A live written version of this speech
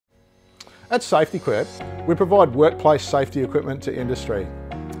At SafetyQuip, we provide workplace safety equipment to industry.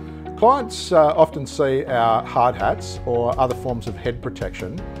 Clients often see our hard hats or other forms of head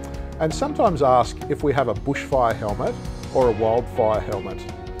protection and sometimes ask if we have a bushfire helmet or a wildfire helmet.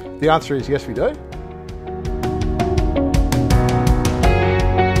 The answer is yes, we do.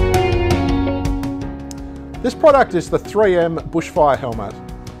 This product is the 3M Bushfire Helmet.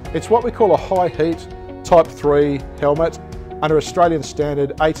 It's what we call a high heat Type 3 helmet under Australian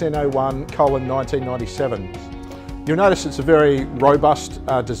Standard 1801:1997. You'll notice it's a very robust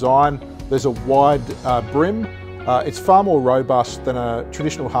design. There's a wide brim. It's far more robust than a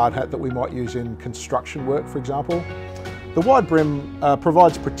traditional hard hat that we might use in construction work, for example. The wide brim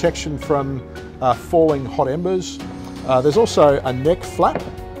provides protection from falling hot embers. There's also a neck flap.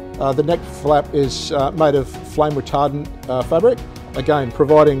 The neck flap is made of flame retardant fabric, again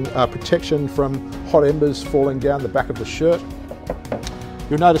providing protection from hot embers falling down the back of the shirt.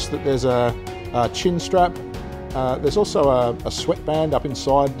 You'll notice that there's a chin strap. There's also a sweatband up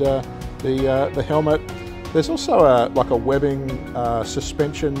inside the helmet. There's also like a webbing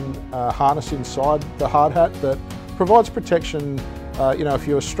suspension harness inside the hard hat that provides protection. If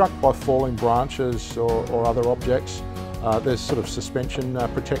you're struck by falling branches or other objects, there's sort of suspension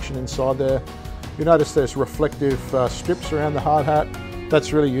protection inside there. You notice there's reflective strips around the hard hat.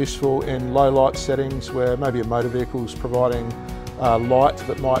 That's really useful in low light settings where maybe a motor vehicle is providing light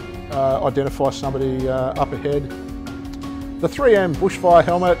that might identify somebody up ahead. The 3M Bushfire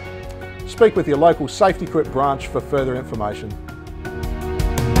Helmet. Speak with your local SafetyQuip branch for further information.